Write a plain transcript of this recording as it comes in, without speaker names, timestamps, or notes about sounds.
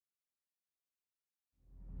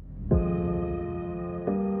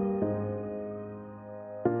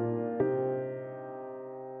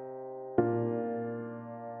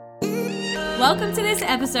Welcome to this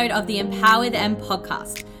episode of the Empower with Em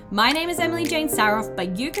podcast. My name is Emily Jane Saroff,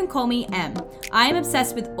 but you can call me Em. I am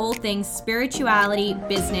obsessed with all things spirituality,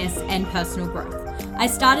 business, and personal growth. I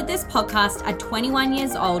started this podcast at 21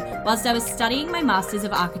 years old whilst I was studying my Masters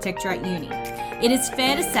of Architecture at uni. It is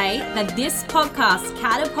fair to say that this podcast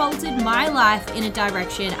catapulted my life in a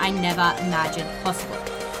direction I never imagined possible.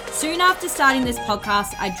 Soon after starting this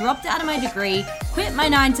podcast, I dropped out of my degree, quit my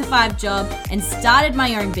 9-to-5 job, and started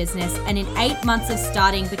my own business, and in 8 months of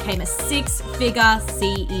starting, became a 6-figure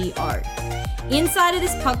CEO. Inside of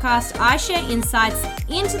this podcast, I share insights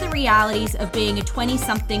into the realities of being a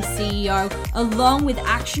 20-something CEO, along with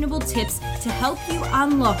actionable tips to help you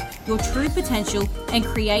unlock your true potential and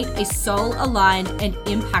create a soul-aligned and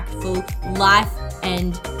impactful life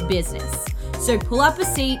and business. So pull up a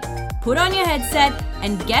seat, put on your headset,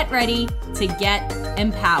 and get ready to get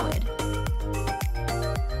empowered.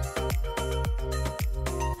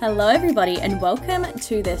 Hello everybody, and welcome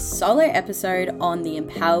to this solo episode on the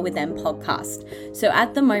Empower with Em podcast. So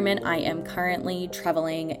at the moment, I am currently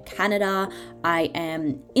traveling Canada. I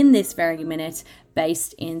am in this very minute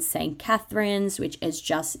based in St. Catharines, which is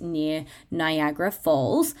just near Niagara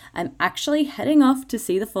Falls. I'm actually heading off to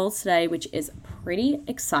see the falls today, which is pretty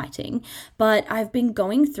exciting, but I've been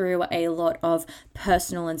going through a lot of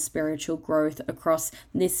personal and spiritual growth across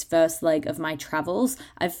this first leg of my travels.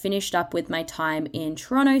 I've finished up with my time in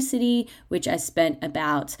Toronto City, which I spent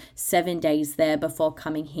about 7 days there before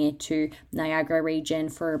coming here to Niagara region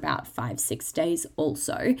for about 5-6 days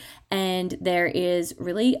also. And there is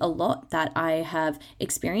really a lot that I have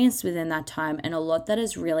experienced within that time, and a lot that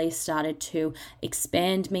has really started to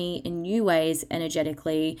expand me in new ways,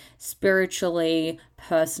 energetically, spiritually,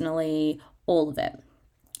 personally, all of it.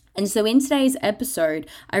 And so in today's episode,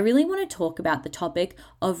 I really want to talk about the topic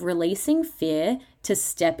of releasing fear to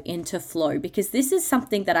step into flow, because this is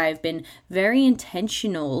something that I've been very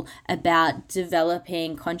intentional about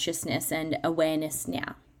developing consciousness and awareness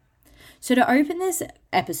now. So to open this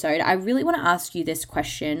episode, I really want to ask you this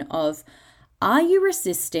question of, are you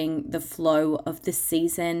resisting the flow of the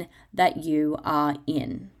season that you are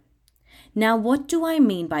in? Now, what do I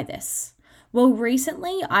mean by this? Well,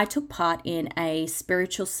 recently I took part in a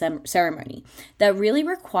spiritual ceremony that really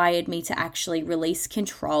required me to actually release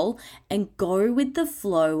control and go with the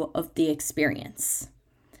flow of the experience.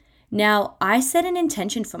 Now, I set an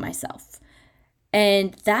intention for myself,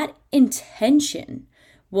 and that intention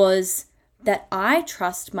was that I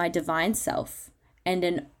trust my divine self and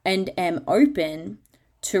am open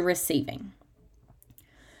to receiving.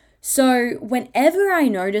 So whenever I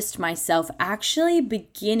noticed myself actually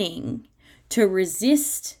beginning to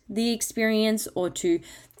resist the experience or to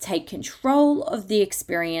take control of the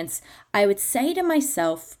experience, I would say to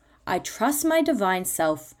myself, I trust my divine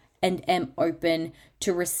self and am open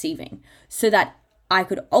to receiving, so that I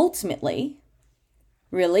could ultimately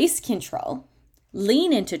release control,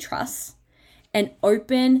 lean into trust, and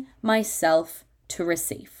open myself to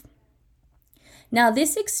receive. Now,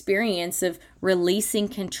 this experience of releasing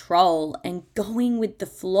control and going with the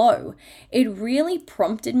flow, it really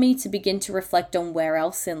prompted me to begin to reflect on where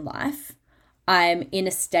else in life I'm in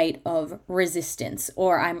a state of resistance,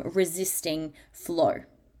 or I'm resisting flow.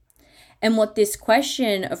 And what this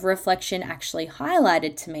question of reflection actually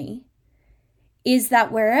highlighted to me is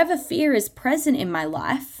that wherever fear is present in my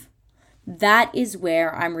life, that is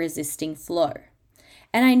where I'm resisting flow.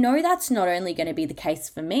 And I know that's not only going to be the case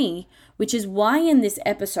for me, which is why in this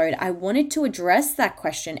episode, I wanted to address that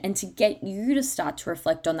question and to get you to start to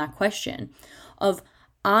reflect on that question of,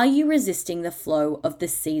 are you resisting the flow of the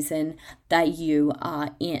season that you are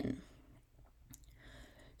in?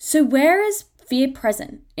 So where is fear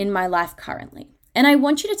present in my life currently? And I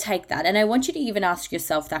want you to take that, and I want you to even ask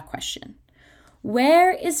yourself that question.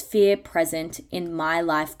 Where is fear present in my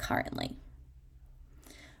life currently?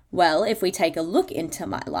 Well, if we take a look into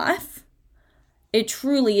my life, it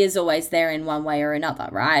truly is always there in one way or another,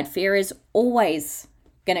 right? Fear is always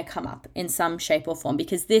going to come up in some shape or form,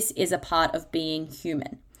 because this is a part of being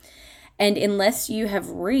human. And unless you have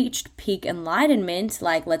reached peak enlightenment,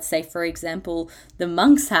 like let's say, for example, the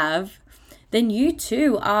monks have, then you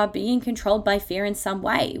too are being controlled by fear in some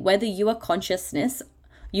way, whether you are conscious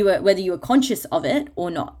of it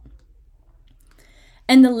or not.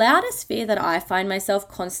 And the loudest fear that I find myself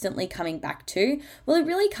constantly coming back to, well, it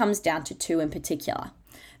really comes down to two in particular.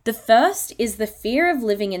 The first is the fear of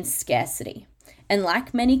living in scarcity. And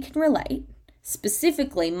like many can relate,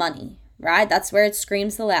 specifically money, right? That's where it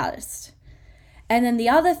screams the loudest. And then the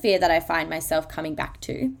other fear that I find myself coming back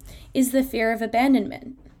to is the fear of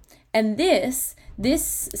abandonment. And this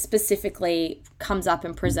specifically comes up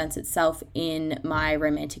and presents itself in my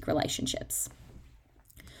romantic relationships.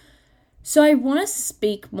 So I want to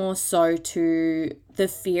speak more so to the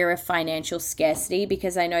fear of financial scarcity,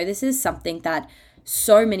 because I know this is something that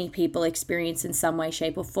so many people experience in some way,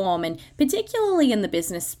 shape, or form, and particularly in the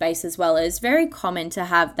business space as well. It's very common to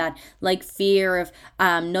have that like fear of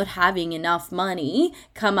not having enough money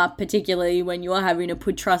come up, particularly when you're having to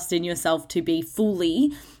put trust in yourself to be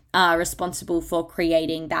fully responsible for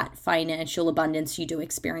creating that financial abundance you do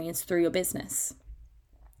experience through your business.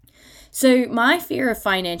 So my fear of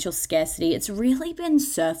financial scarcity, it's really been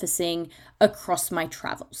surfacing across my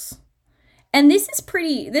travels. And this is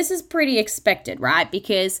pretty expected, right?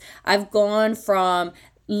 Because I've gone from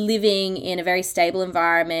living in a very stable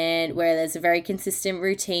environment where there's a very consistent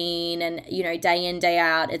routine and, day in, day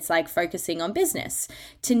out, it's like focusing on business,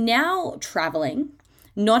 to now traveling,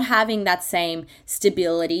 not having that same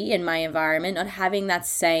stability in my environment, not having that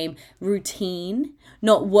same routine,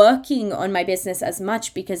 not working on my business as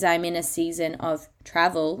much because I'm in a season of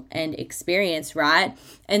travel and experience, right?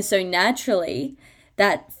 And so naturally,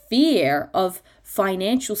 that fear of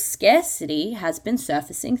financial scarcity has been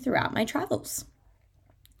surfacing throughout my travels.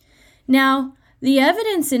 Now, the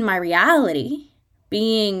evidence in my reality,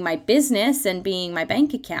 being my business and being my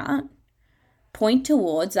bank account, point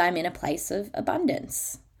towards I'm in a place of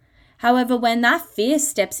abundance. However, when that fear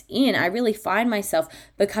steps in, I really find myself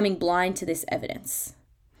becoming blind to this evidence.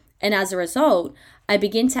 And as a result, I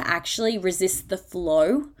begin to actually resist the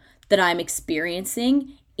flow that I'm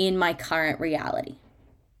experiencing in my current reality.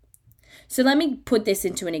 So let me put this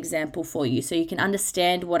into an example for you so you can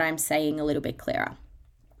understand what I'm saying a little bit clearer.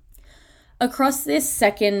 Across this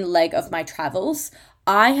second leg of my travels,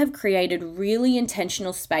 I have created really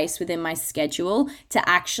intentional space within my schedule to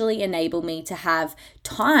actually enable me to have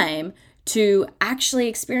time to actually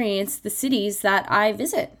experience the cities that I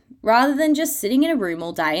visit, rather than just sitting in a room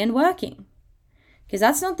all day and working. Because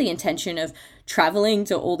that's not the intention of traveling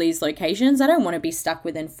to all these locations. I don't want to be stuck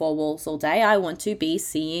within four walls all day. I want to be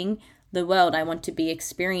seeing the world. I want to be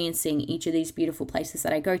experiencing each of these beautiful places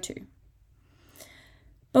that I go to.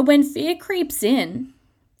 But when fear creeps in,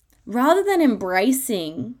 rather than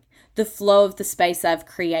embracing the flow of the space I've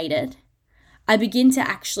created, I begin to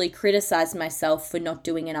actually criticize myself for not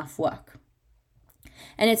doing enough work.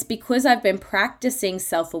 And it's because I've been practicing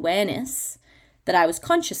self-awareness that I was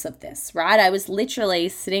conscious of this, right? I was literally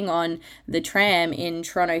sitting on the tram in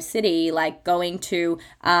Toronto City, like going to,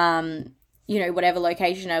 whatever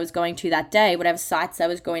location I was going to that day, whatever sites I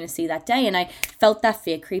was going to see that day. And I felt that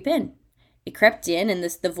fear creep in. It crept in, and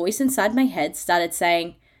the voice inside my head started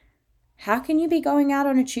saying, how can you be going out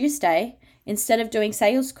on a Tuesday instead of doing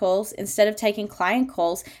sales calls, instead of taking client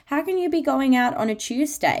calls? How can you be going out on a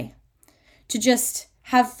Tuesday to just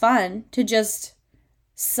have fun, to just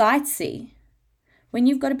sightsee when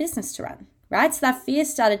you've got a business to run, right? So that fear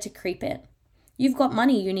started to creep in. You've got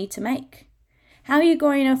money you need to make. How are you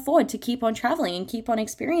going to afford to keep on traveling and keep on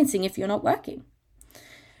experiencing if you're not working?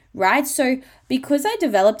 Right? So because I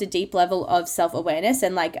developed a deep level of self-awareness,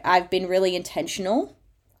 and I've been really intentional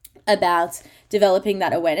about developing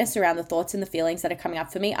that awareness around the thoughts and the feelings that are coming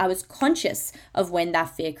up for me, I was conscious of when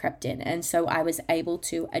that fear crept in. And so I was able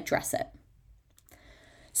to address it.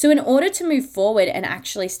 So in order to move forward and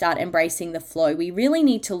actually start embracing the flow, we really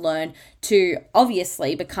need to learn to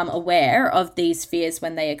obviously become aware of these fears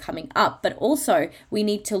when they are coming up, but also we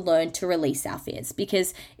need to learn to release our fears,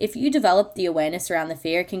 because if you develop the awareness around the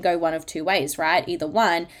fear, it can go one of two ways, right? Either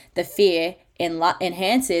one, the fear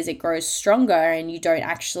enhances, it grows stronger and you don't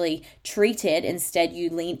actually treat it. Instead, you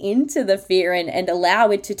lean into the fear and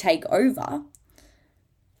allow it to take over.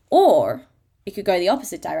 Or it could go the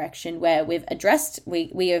opposite direction, where we've addressed,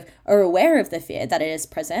 we are aware of the fear that it is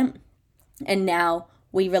present, and now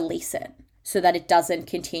we release it so that it doesn't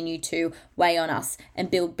continue to weigh on us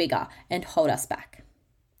and build bigger and hold us back.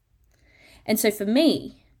 And so for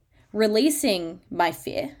me, releasing my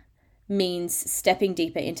fear means stepping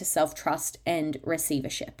deeper into self-trust and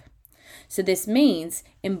receivership. So this means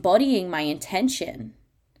embodying my intention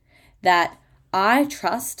that I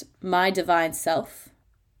trust my divine self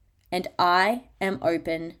and I am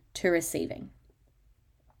open to receiving.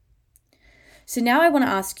 So now I want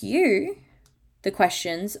to ask you the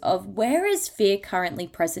questions of, where is fear currently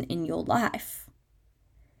present in your life?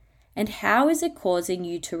 And how is it causing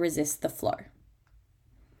you to resist the flow?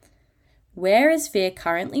 Where is fear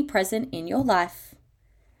currently present in your life?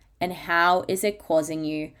 And how is it causing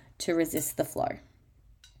you to resist the flow?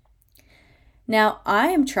 Now, I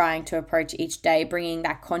am trying to approach each day bringing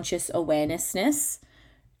that conscious awarenessness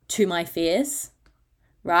to my fears,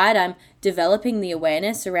 right? I'm developing the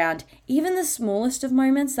awareness around even the smallest of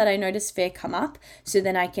moments that I notice fear come up, so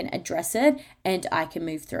then I can address it and I can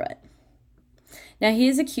move through it. Now,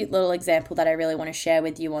 here's a cute little example that I really want to share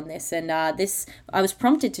with you on this. And I was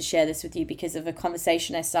prompted to share this with you because of a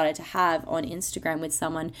conversation I started to have on Instagram with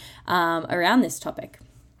someone around this topic.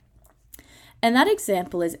 And that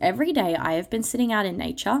example is every day I have been sitting out in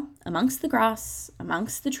nature, amongst the grass,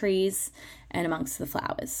 amongst the trees, and amongst the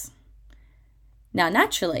flowers. Now,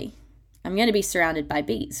 naturally, I'm going to be surrounded by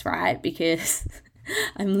bees, right? Because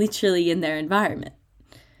I'm literally in their environment.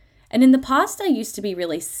 And in the past, I used to be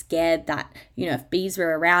really scared that, if bees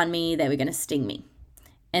were around me, they were going to sting me.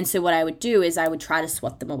 And so what I would do is I would try to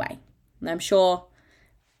swat them away. And I'm sure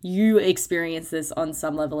you experience this on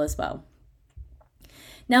some level as well.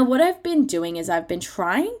 Now, what I've been doing is I've been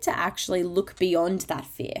trying to actually look beyond that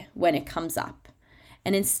fear when it comes up.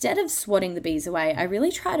 And instead of swatting the bees away, I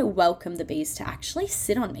really try to welcome the bees to actually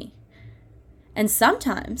sit on me. And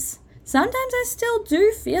sometimes I still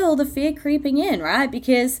do feel the fear creeping in, right?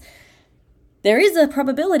 Because there is a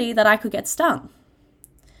probability that I could get stung.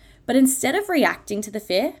 But instead of reacting to the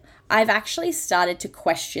fear, I've actually started to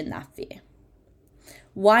question that fear.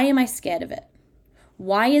 Why am I scared of it?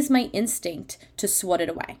 Why is my instinct to swat it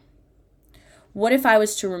away? What if I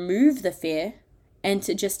was to remove the fear and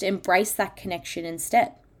to just embrace that connection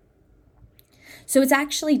instead? So it's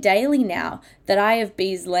actually daily now that I have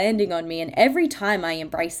bees landing on me, and every time I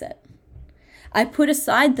embrace it, I put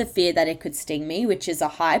aside the fear that it could sting me, which is a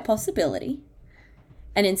high possibility,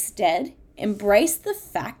 and instead embrace the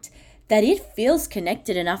fact that it feels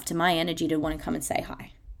connected enough to my energy to want to come and say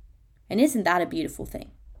hi. And isn't that a beautiful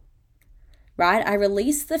thing? Right? I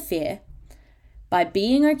release the fear by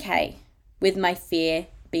being okay with my fear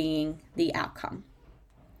being the outcome.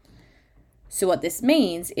 So what this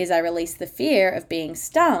means is I release the fear of being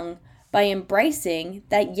stung by embracing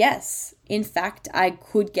that, yes, in fact, I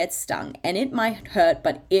could get stung and it might hurt,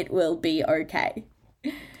 but it will be okay.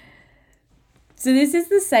 So this is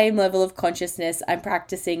the same level of consciousness I'm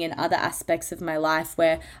practicing in other aspects of my life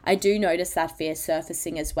where I do notice that fear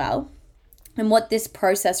surfacing as well. And what this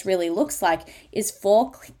process really looks like is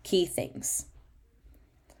 4 key things.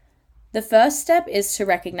 The first step is to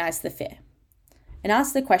recognize the fear and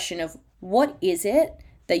ask the question of what is it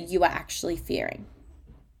that you are actually fearing?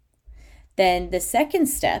 Then the second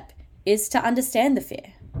step is to understand the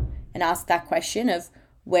fear and ask that question of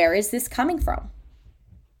where is this coming from?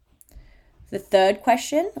 The third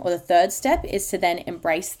question or the third step is to then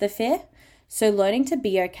embrace the fear. So learning to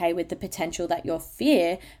be okay with the potential that your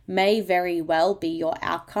fear may very well be your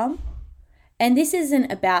outcome. And this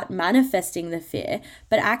isn't about manifesting the fear,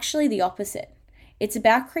 but actually the opposite. It's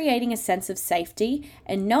about creating a sense of safety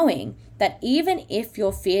and knowing that even if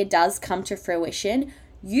your fear does come to fruition,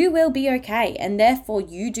 you will be okay, and therefore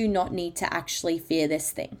you do not need to actually fear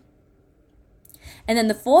this thing. And then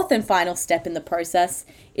the fourth and final step in the process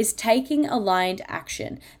is taking aligned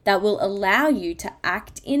action that will allow you to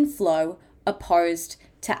act in flow opposed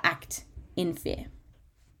to act in fear.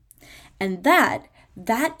 And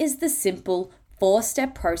that is the simple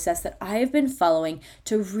 4-step process that I have been following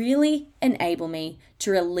to really enable me to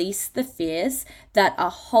release the fears that are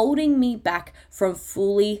holding me back from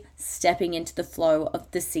fully stepping into the flow of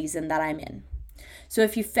the season that I'm in. So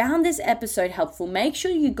if you found this episode helpful, make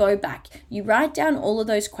sure you go back, you write down all of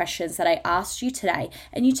those questions that I asked you today,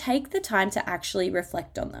 and you take the time to actually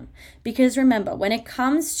reflect on them. Because remember, when it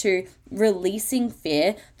comes to releasing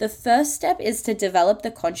fear, the first step is to develop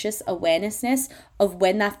the conscious awareness of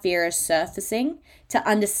when that fear is surfacing, to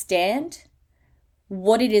understand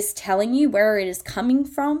what it is telling you, where it is coming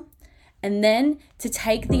from, and then to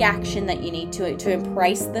take the action that you need to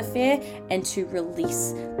embrace the fear and to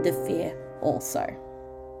release the fear also.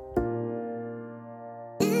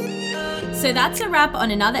 So that's a wrap on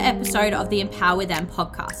another episode of the Empower With Them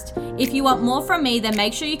podcast. If you want more from me, then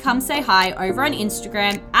make sure you come say hi over on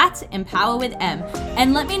Instagram at Empower With M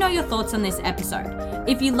and let me know your thoughts on this episode.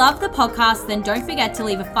 If you love the podcast, then don't forget to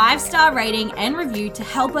leave a 5-star rating and review to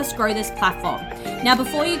help us grow this platform. Now,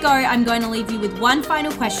 before you go, I'm going to leave you with one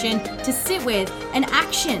final question to sit with and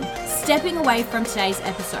action stepping away from today's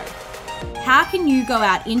episode. How can you go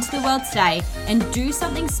out into the world today and do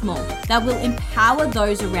something small that will empower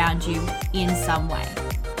those around you in some way?